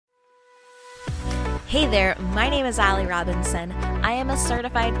Hey there, my name is Allie Robinson. I am a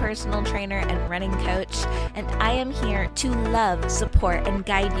certified personal trainer and running coach, and I am here to love, support, and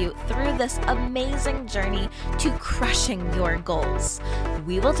guide you through this amazing journey to crushing your goals.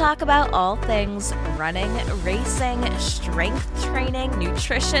 We will talk about all things running, racing, strength training,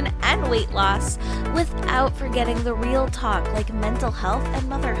 nutrition, and weight loss without forgetting the real talk like mental health and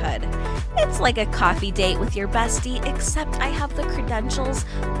motherhood. It's like a coffee date with your bestie, except I have the credentials,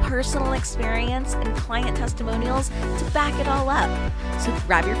 personal experience, and client testimonials to back it all up. So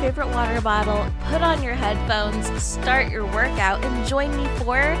grab your favorite water bottle, put on your headphones, start your workout, and join me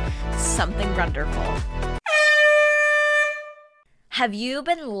for something wonderful. Have you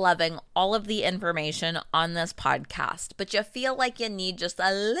been loving all of the information on this podcast, but you feel like you need just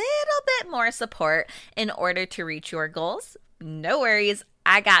a little bit more support in order to reach your goals? No worries.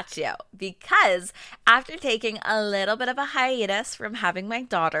 I got you, because after taking a little bit of a hiatus from having my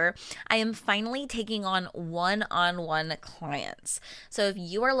daughter, I am finally taking on one-on-one clients. So if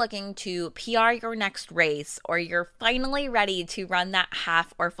you are looking to PR your next race, or you're finally ready to run that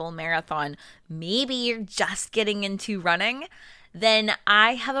half or full marathon, maybe you're just getting into running, then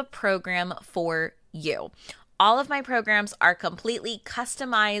I have a program for you. All of my programs are completely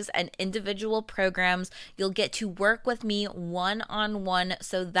customized and individual programs. You'll get to work with me one-on-one,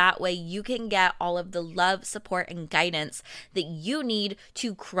 so that way you can get all of the love, support, and guidance that you need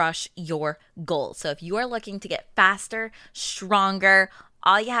to crush your goals. So if you are looking to get faster, stronger,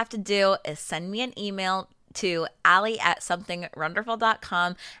 all you have to do is send me an email to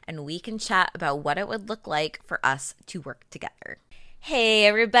Allie@somethingwonderful.com, and we can chat about what it would look like for us to work together. Hey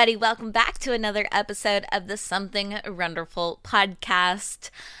everybody, welcome back to another episode of the Something Wonderful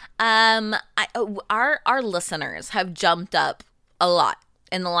podcast. Our listeners have jumped up a lot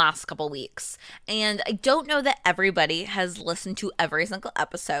in the last couple weeks, and I don't know that everybody has listened to every single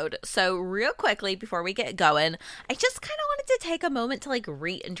episode. So real quickly before we get going, I just kind of wanted to take a moment to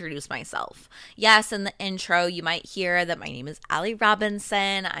reintroduce myself. Yes, in the intro you might hear that my name is Allie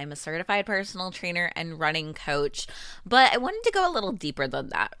Robinson. I'm a certified personal trainer and running coach, but I wanted to go a little deeper than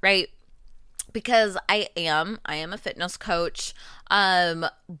that, right? Because I am a fitness coach,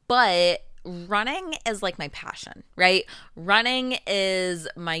 but running is like my passion, right? Running is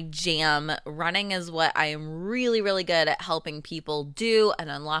my jam. Running is what I am really, really good at helping people do and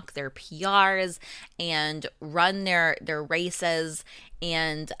unlock their PRs and run their races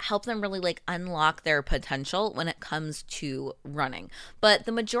and help them really unlock their potential when it comes to running. But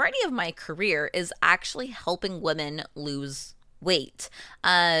the majority of my career is actually helping women lose weight.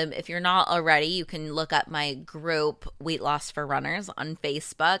 If you're not already, you can look up my group Weight Loss for Runners on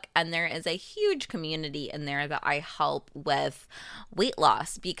Facebook, and there is a huge community in there that I help with weight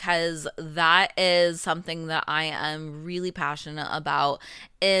loss, because that is something that I am really passionate about,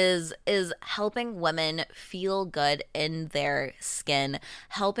 is helping women feel good in their skin,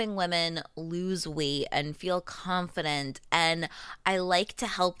 helping women lose weight and feel confident, and I like to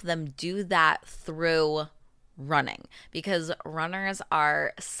help them do that through running, because runners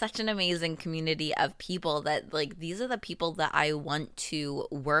are such an amazing community of people that these are the people that I want to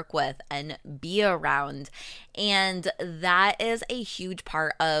work with and be around, and that is a huge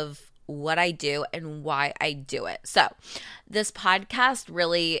part of what I do and why I do it. So this podcast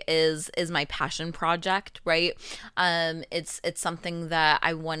really is my passion project, right? It's something that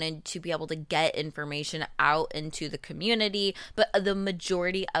I wanted to be able to get information out into the community, but the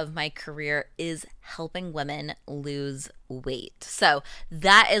majority of my career is helping women lose weight. So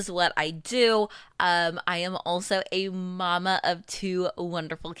that is what I do. I am also a mama of two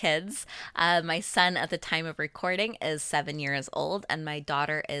wonderful kids. My son at the time of recording is 7 years old, and my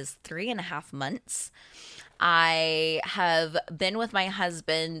daughter is 3.5 months. I have been with my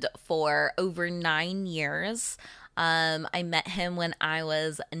husband for over 9 years. I met him when I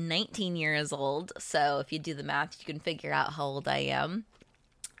was 19 years old. So if you do the math, you can figure out how old I am.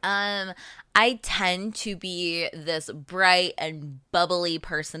 I tend to be this bright and bubbly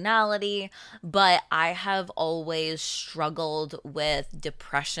personality, but I have always struggled with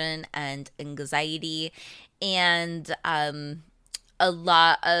depression and anxiety and a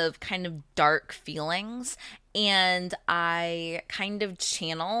lot of kind of dark feelings, and I kind of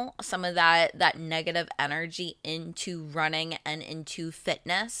channel some of that negative energy into running and into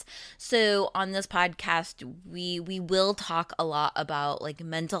fitness. So on this podcast, we will talk a lot about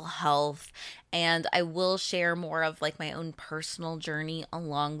mental health, and I will share more of my own personal journey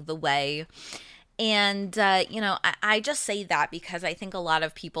along the way. And, I just say that because I think a lot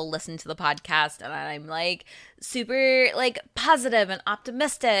of people listen to the podcast and I'm super positive and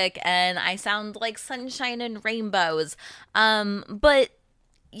optimistic and I sound like sunshine and rainbows. But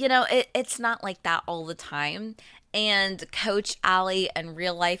it's not like that all the time. And Coach Allie and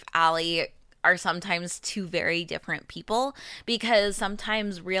real life Allie are sometimes two very different people, because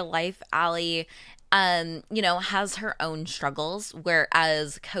sometimes real life Allie has her own struggles,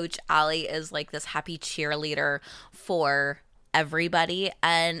 whereas Coach Allie is like this happy cheerleader for everybody.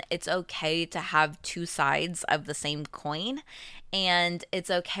 And it's okay to have two sides of the same coin. And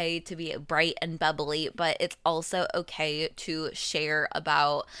it's okay to be bright and bubbly, but it's also okay to share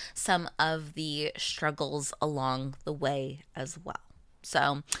about some of the struggles along the way as well.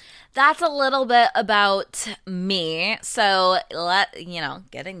 So that's a little bit about me. So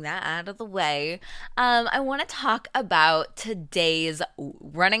getting that out of the way, I want to talk about today's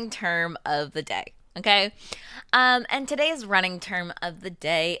running term of the day. Okay. And today's running term of the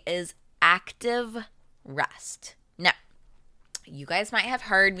day is active rest. Now, you guys might have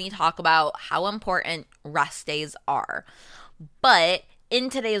heard me talk about how important rest days are, but in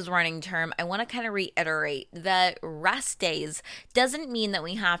today's running term, I want to kind of reiterate that rest days doesn't mean that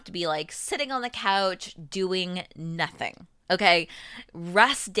we have to be like sitting on the couch doing nothing. Okay.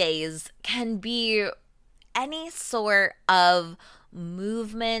 Rest days can be any sort of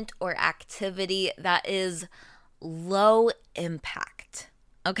movement or activity that is low impact.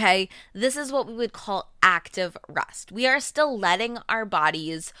 Okay, this is what we would call active rest. We are still letting our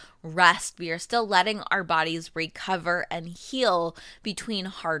bodies rest. We are still letting our bodies recover and heal between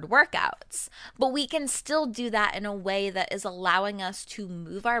hard workouts. But we can still do that in a way that is allowing us to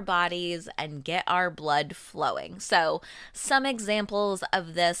move our bodies and get our blood flowing. So some examples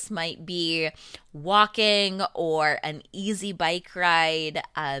of this might be walking or an easy bike ride,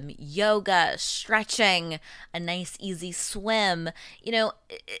 yoga, stretching, a nice easy swim,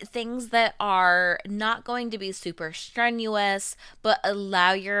 things that are not going to be super strenuous, but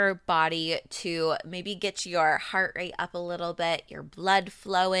allow your body to maybe get your heart rate up a little bit, your blood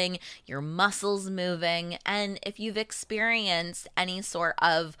flowing, your muscles moving. And if you've experienced any sort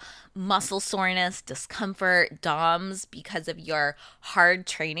of muscle soreness, discomfort, DOMS because of your hard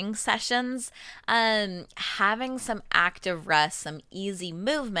training sessions, having some active rest, some easy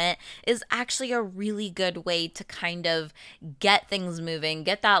movement is actually a really good way to kind of get things moving,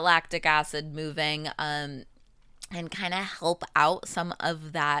 get that lactic acid moving, and kind of help out some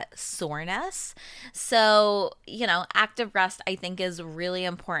of that soreness. So, active rest I think is really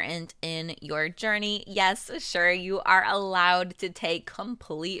important in your journey. Yes, sure, you are allowed to take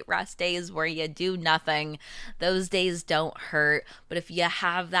complete rest days where you do nothing. Those days don't hurt. But if you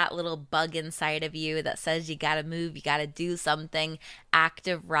have that little bug inside of you that says you gotta move, you gotta do something,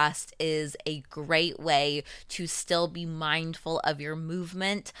 active rest is a great way to still be mindful of your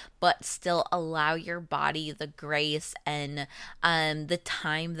movement, but still allow your body the grace and the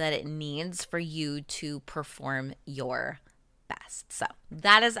time that it needs for you to perform your best. So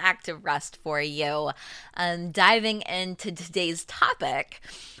that is active rest for you. Diving into today's topic,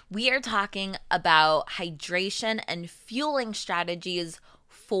 we are talking about hydration and fueling strategies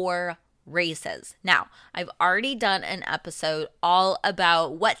for races. Now, I've already done an episode all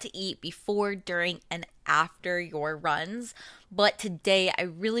about what to eat before, during, and after your runs, but today I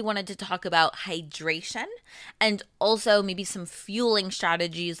really wanted to talk about hydration and also maybe some fueling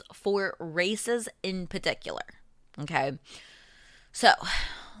strategies for races in particular. Okay, so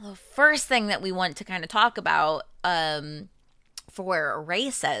the first thing that we want to kind of talk about for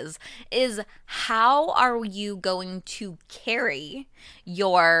races is how are you going to carry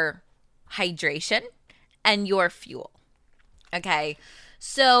your hydration and your fuel. Okay,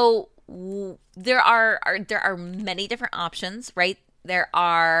 so there are many different options, right? There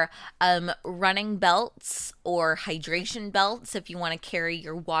are running belts or hydration belts if you want to carry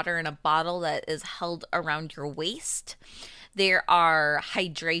your water in a bottle that is held around your waist. There are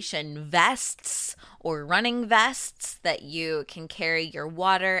hydration vests or running vests that you can carry your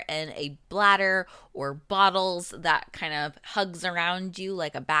water in a bladder or bottles that kind of hugs around you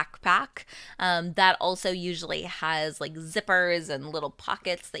like a backpack. That also usually has like zippers and little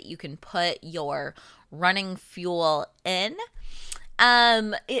pockets that you can put your running fuel in.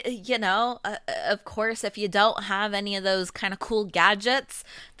 Of course, if you don't have any of those kind of cool gadgets,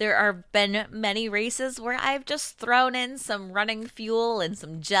 there have been many races where I've just thrown in some running fuel and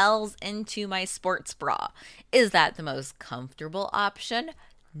some gels into my sports bra. Is that the most comfortable option?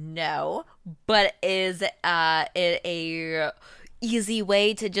 No, but is it a easy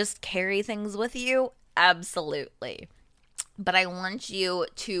way to just carry things with you? Absolutely. But I want you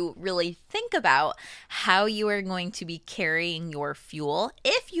to really think about how you are going to be carrying your fuel.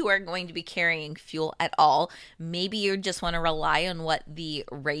 If you are going to be carrying fuel at all, maybe you just want to rely on what the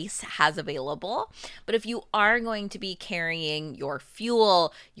race has available. But if you are going to be carrying your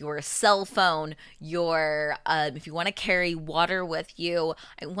fuel, your cell phone, if you want to carry water with you,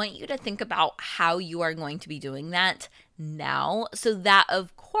 I want you to think about how you are going to be doing that now, so that,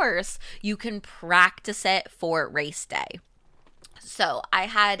 of course, you can practice it for race day. So I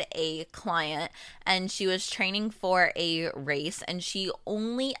had a client and she was training for a race and she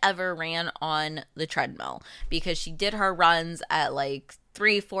only ever ran on the treadmill because she did her runs at like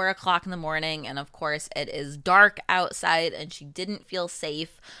 3-4 o'clock in the morning, and of course it is dark outside and she didn't feel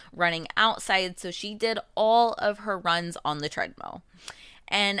safe running outside, so she did all of her runs on the treadmill.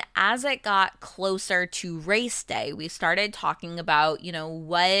 And as it got closer to race day, we started talking about,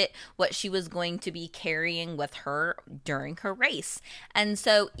 what she was going to be carrying with her during her race. And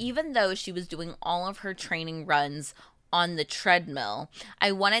so even though she was doing all of her training runs on the treadmill,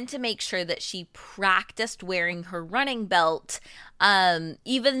 I wanted to make sure that she practiced wearing her running belt,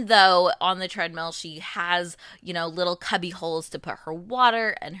 even though on the treadmill she has, little cubby holes to put her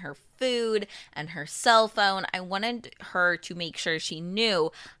water and her food and her cell phone. I wanted her to make sure she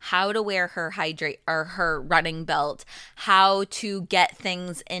knew how to wear her running belt, how to get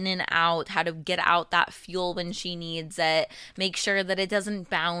things in and out, how to get out that fuel when she needs it, make sure that it doesn't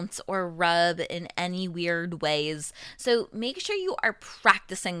bounce or rub in any weird ways. So make sure you are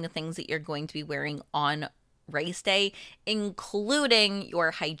practicing the things that you're going to be wearing on race day, including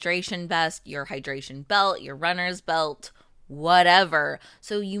your hydration vest, your hydration belt, your runner's belt, whatever,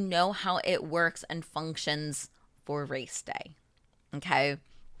 so you know how it works and functions for race day. Okay?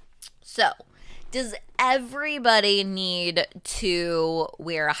 So, does everybody need to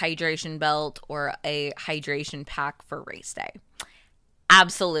wear a hydration belt or a hydration pack for race day?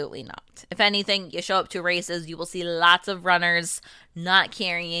 Absolutely not. If anything, you show up to races, you will see lots of runners not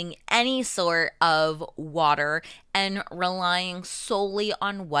carrying any sort of water and relying solely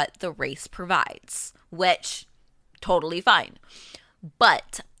on what the race provides, which totally fine.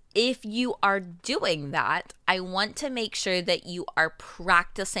 But if you are doing that, I want to make sure that you are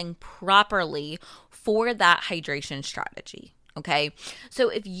practicing properly for that hydration strategy. Okay, so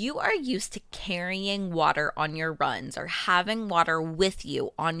if you are used to carrying water on your runs or having water with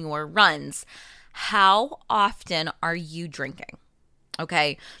you on your runs, how often are you drinking?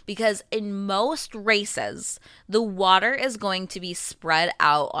 Okay, because in most races, the water is going to be spread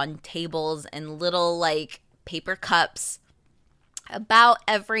out on tables and little paper cups about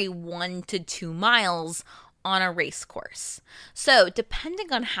every 1 to 2 miles on a race course. So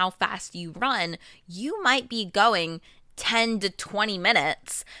depending on how fast you run, you might be going 10 to 20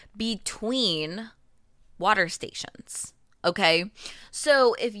 minutes between water stations. Okay,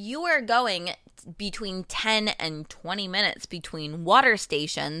 so if you are going between 10 and 20 minutes between water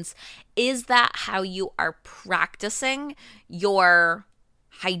stations, is that how you are practicing your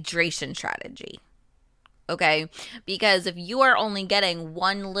hydration strategy? Okay, because if you are only getting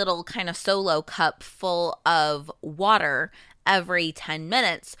one little kind of solo cup full of water every 10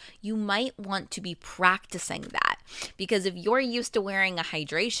 minutes, you might want to be practicing that. Because if you're used to wearing a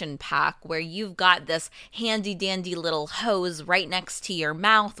hydration pack where you've got this handy dandy little hose right next to your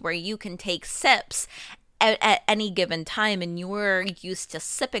mouth where you can take sips at any given time, and you're used to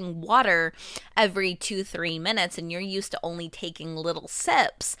sipping water every 2-3 minutes and you're used to only taking little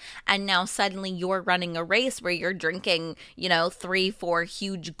sips, and now suddenly you're running a race where you're drinking 3-4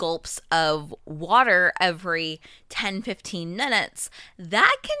 huge gulps of water every 10-15 minutes,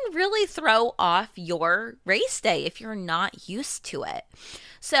 that can really throw off your race day if you're not used to it.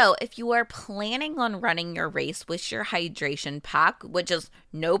 So if you are planning on running your race with your hydration pack, which is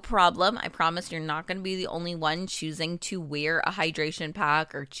no problem, I promise you're not going to be the only one choosing to wear a hydration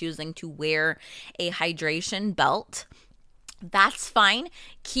pack or choosing to wear a hydration belt, that's fine.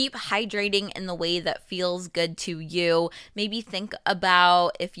 Keep hydrating in the way that feels good to you. Maybe think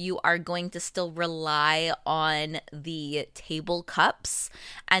about if you are going to still rely on the table cups.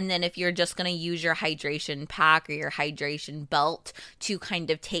 And then if you're just going to use your hydration pack or your hydration belt to kind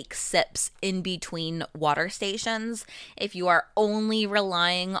of take sips in between water stations. If you are only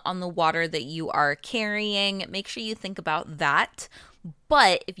relying on the water that you are carrying, make sure you think about that.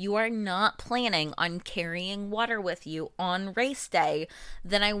 But if you are not planning on carrying water with you on race day,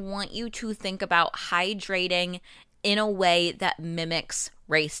 then I want you to think about hydrating in a way that mimics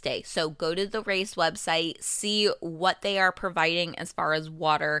race day. So go to the race website, see what they are providing as far as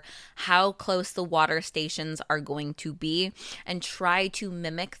water, how close the water stations are going to be, and try to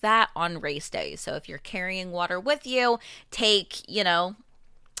mimic that on race day. So if you're carrying water with you, take,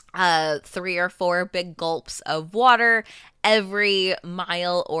 3 or 4 big gulps of water every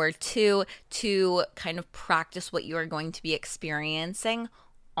mile or two to kind of practice what you are going to be experiencing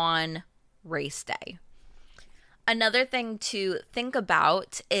on race day. Another thing to think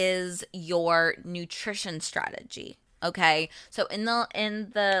about is your nutrition strategy. Okay, so in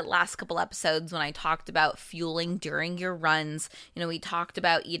the last couple episodes when I talked about fueling during your runs, we talked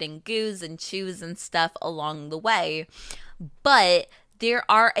about eating goos and chews and stuff along the way, but there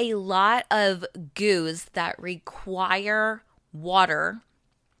are a lot of goos that require water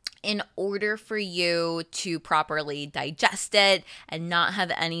in order for you to properly digest it and not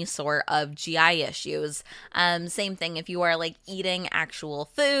have any sort of GI issues. Same thing if you are like eating actual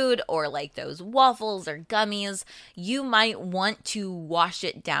food or like those waffles or gummies, you might want to wash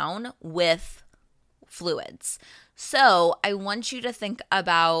it down with fluids. So I want you to think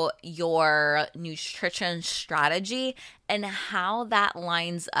about your nutrition strategy and how that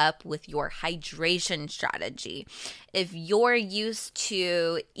lines up with your hydration strategy. If you're used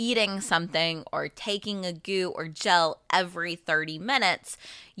to eating something or taking a goo or gel every 30 minutes,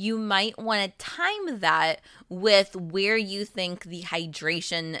 you might want to time that with where you think the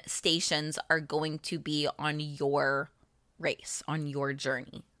hydration stations are going to be on your race, on your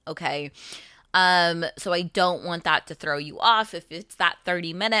journey, okay? So I don't want that to throw you off if it's that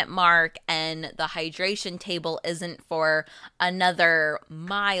 30-minute mark and the hydration table isn't for another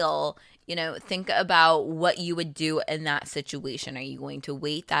mile. Think about what you would do in that situation. Are you going to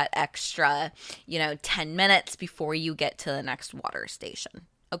wait that extra, 10 minutes before you get to the next water station?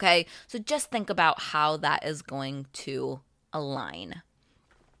 Okay, so just think about how that is going to align.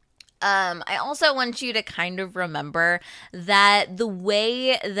 I also want you to kind of remember that the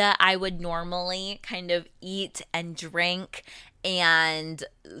way that I would normally kind of eat and drink and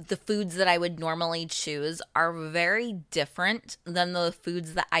the foods that I would normally choose are very different than the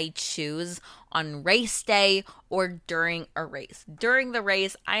foods that I choose on race day or during a race. During the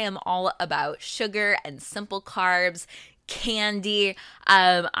race, I am all about sugar and simple carbs, candy.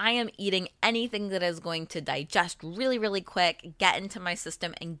 I am eating anything that is going to digest really, really quick, get into my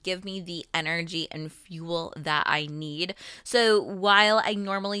system, and give me the energy and fuel that I need. So while I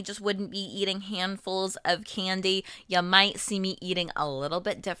normally just wouldn't be eating handfuls of candy, you might see me eating a little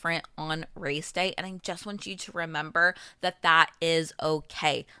bit different on race day. And I just want you to remember that that is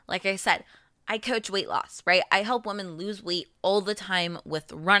okay. Like I said, I coach weight loss, right? I help women lose weight all the time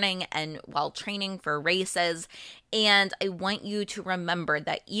with running and while training for races. And I want you to remember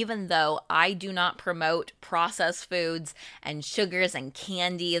that even though I do not promote processed foods and sugars and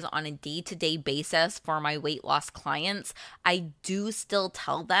candies on a day-to-day basis for my weight loss clients, I do still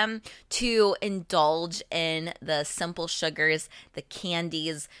tell them to indulge in the simple sugars, the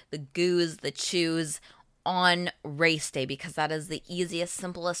candies, the goos, the chews, on race day, because that is the easiest,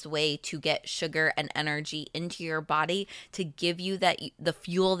 simplest way to get sugar and energy into your body to give you the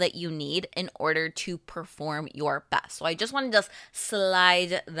fuel that you need in order to perform your best. So I just wanted to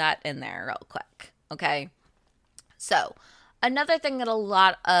slide that in there real quick. Okay. So another thing that a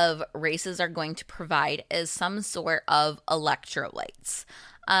lot of races are going to provide is some sort of electrolytes.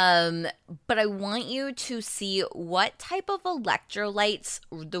 But I want you to see what type of electrolytes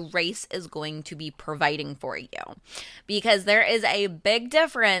the race is going to be providing for you, because there is a big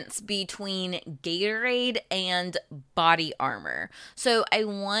difference between Gatorade and Body Armor. So I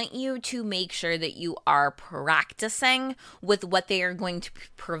want you to make sure that you are practicing with what they are going to be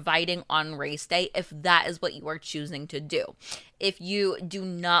providing on race day, if that is what you are choosing to do. If you do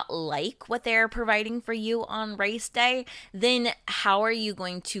not like what they're providing for you on race day, then how are you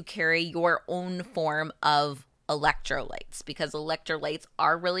going to carry your own form of electrolytes? Because electrolytes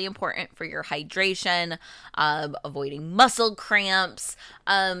are really important for your hydration, avoiding muscle cramps.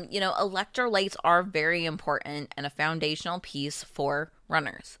 Electrolytes are very important and a foundational piece for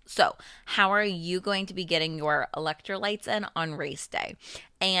runners. So how are you going to be getting your electrolytes in on race day?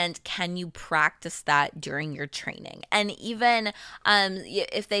 And can you practice that during your training? And even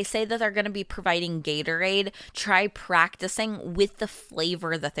if they say that they're going to be providing Gatorade, try practicing with the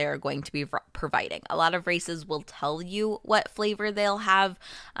flavor that they're going to be providing. A lot of races will tell you what flavor they'll have,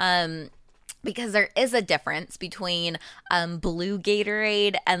 because there is a difference between blue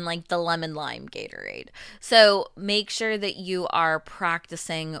Gatorade and like the lemon lime Gatorade. So make sure that you are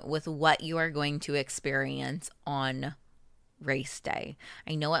practicing with what you are going to experience on race day.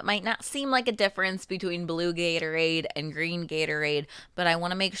 I know it might not seem like a difference between blue Gatorade and green Gatorade, but I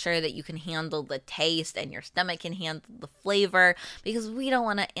want to make sure that you can handle the taste and your stomach can handle the flavor, because we don't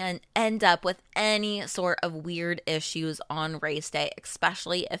want to end up with any sort of weird issues on race day,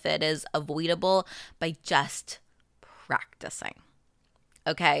 especially if it is avoidable by just practicing.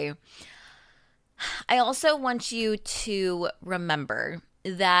 Okay. I also want you to remember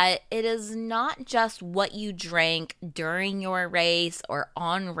that it is not just what you drank during your race or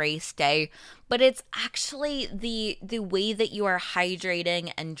on race day, but it's actually the way that you are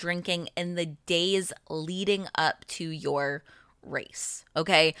hydrating and drinking in the days leading up to your race.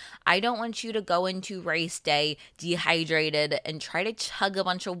 Okay, I don't want you to go into race day dehydrated and try to chug a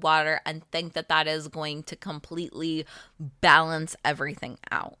bunch of water and think that that is going to completely balance everything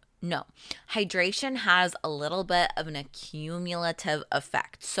out. No, hydration has a little bit of an accumulative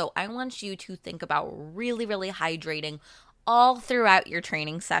effect. So I want you to think about really, really hydrating all throughout your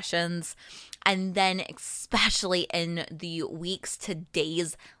training sessions, and then especially in the weeks to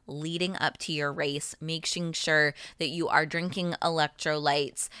days leading up to your race, making sure that you are drinking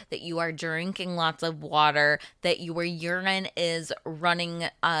electrolytes, that you are drinking lots of water, that your urine is running,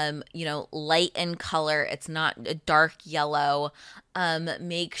 light in color. It's not a dark yellow.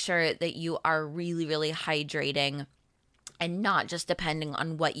 Make sure that you are really, really hydrating and not just depending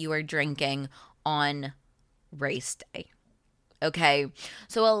on what you are drinking on race day. Okay,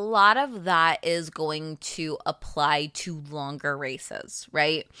 so a lot of that is going to apply to longer races,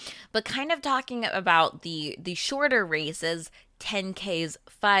 right? But kind of talking about the shorter races, 10Ks,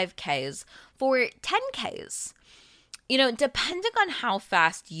 5Ks, for 10Ks, depending on how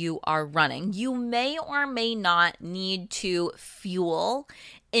fast you are running, you may or may not need to fuel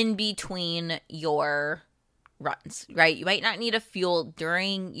in between your runs, right? You might not need a fuel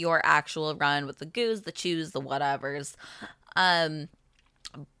during your actual run with the goos, the chews, the whatevers.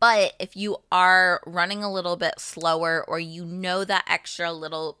 But if you are running a little bit slower, or that extra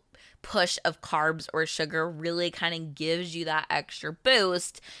little push of carbs or sugar really kind of gives you that extra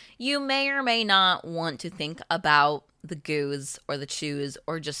boost, you may or may not want to think about the goos or the chews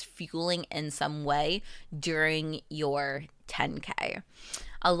or just fueling in some way during your 10K.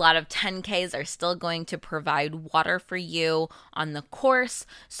 A lot of 10Ks are still going to provide water for you on the course.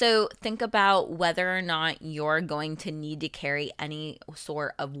 So think about whether or not you're going to need to carry any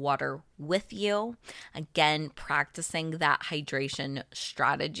sort of water with you. Again, practicing that hydration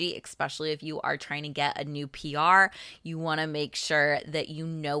strategy, especially if you are trying to get a new PR, you want to make sure that you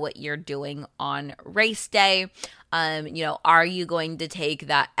know what you're doing on race day. Are you going to take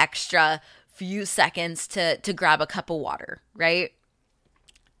that extra few seconds to grab a cup of water, right?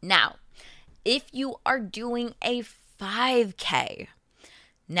 Now, if you are doing a 5K,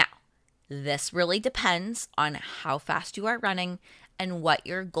 now, this really depends on how fast you are running and what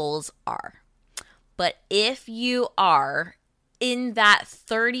your goals are. But if you are in that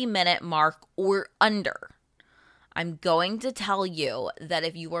 30-minute mark or under, I'm going to tell you that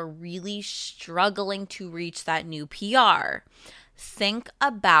if you are really struggling to reach that new PR, think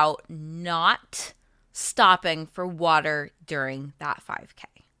about not stopping for water during that 5K.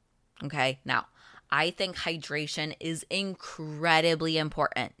 Okay, now, I think hydration is incredibly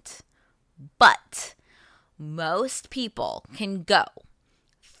important, but most people can go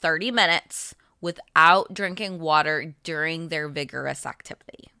 30 minutes without drinking water during their vigorous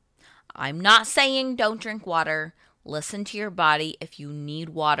activity. I'm not saying don't drink water. Listen to your body. If you need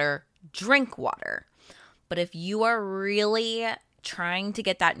water, drink water. But if you are really trying to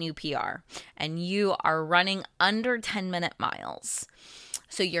get that new PR and you are running under 10-minute miles,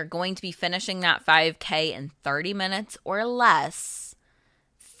 so you're going to be finishing that 5K in 30 minutes or less,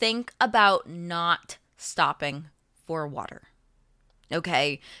 think about not stopping for water.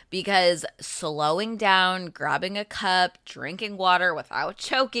 Okay? Because slowing down, grabbing a cup, drinking water without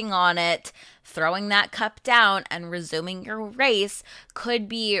choking on it, throwing that cup down and resuming your race could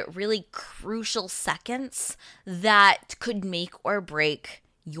be really crucial seconds that could make or break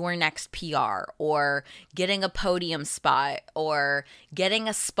your next PR, or getting a podium spot, or getting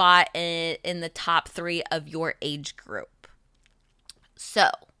a spot in the top 3 of your age group. So,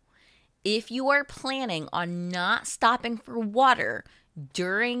 if you are planning on not stopping for water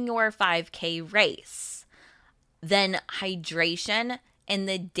during your 5K race, then hydration in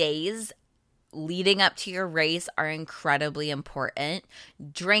the days leading up to your race are incredibly important.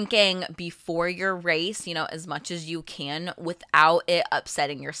 Drinking before your race, as much as you can without it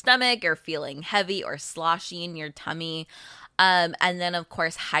upsetting your stomach or feeling heavy or sloshy in your tummy. And then, of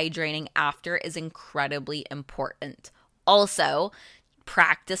course, hydrating after is incredibly important. Also,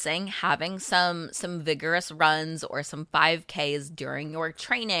 practicing having some vigorous runs or some 5Ks during your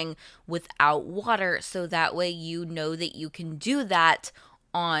training without water, so that way you know that you can do that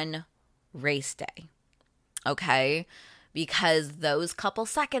on race day. Okay? Because those couple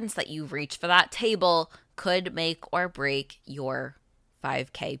seconds that you reach for that table could make or break your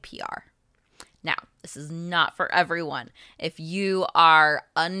 5K PR. Now, this is not for everyone. If you are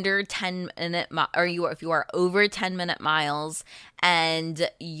under 10-minute if you are over 10-minute miles and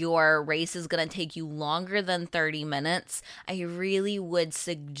your race is going to take you longer than 30 minutes, I really would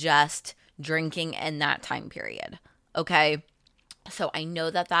suggest drinking in that time period. Okay? So I know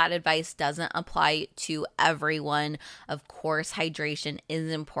that advice doesn't apply to everyone. Of course, hydration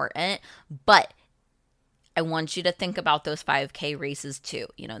is important, but I want you to think about those 5K races too.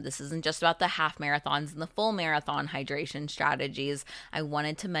 This isn't just about the half marathons and the full marathon hydration strategies. I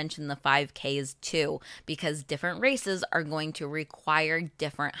wanted to mention the 5Ks too, because different races are going to require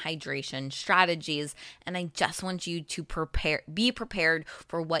different hydration strategies. And I just want you to be prepared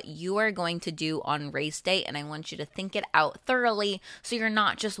for what you are going to do on race day. And I want you to think it out thoroughly so you're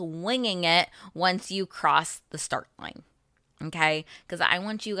not just winging it once you cross the start line. Okay, because I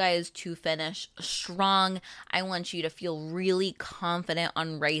want you guys to finish strong. I want you to feel really confident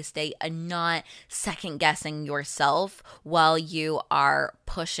on race day and not second guessing yourself while you are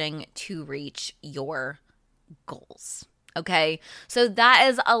pushing to reach your goals. Okay, so that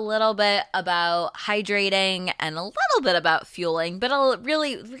is a little bit about hydrating and a little bit about fueling, but a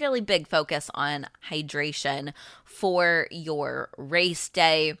really, really big focus on hydration for your race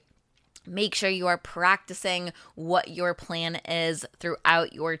day. Make sure you are practicing what your plan is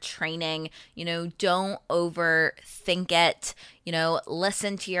throughout your training. Don't overthink it.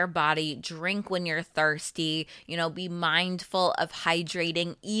 Listen to your body. Drink when you're thirsty. Be mindful of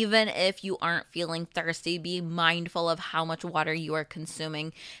hydrating. Even if you aren't feeling thirsty, be mindful of how much water you are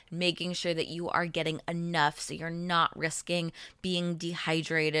consuming, making sure that you are getting enough so you're not risking being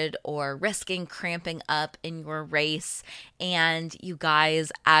dehydrated or risking cramping up in your race. And you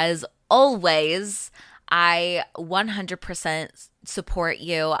guys, as always, I 100% support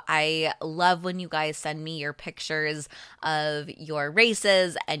you. I love when you guys send me your pictures of your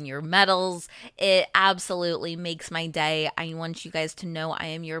races and your medals. It absolutely makes my day. I want you guys to know I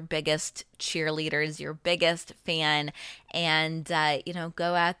am your biggest cheerleaders, your biggest fan, and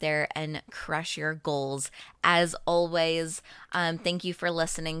go out there and crush your goals. As always, thank you for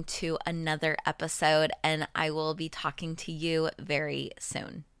listening to another episode, and I will be talking to you very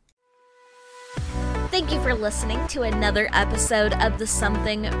soon. Thank you for listening to another episode of the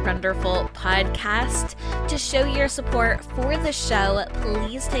Something Runderful podcast. To show your support for the show,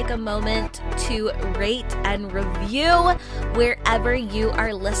 please take a moment to rate and review wherever you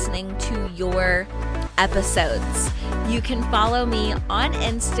are listening to your episodes. You can follow me on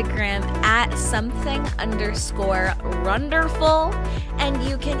Instagram at something_runderful, and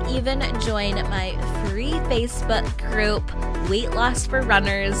you can even join my free Facebook group, Weight Loss for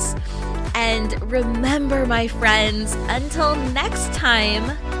Runners. And remember, my friends, until next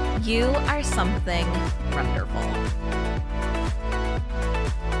time, you are something wonderful.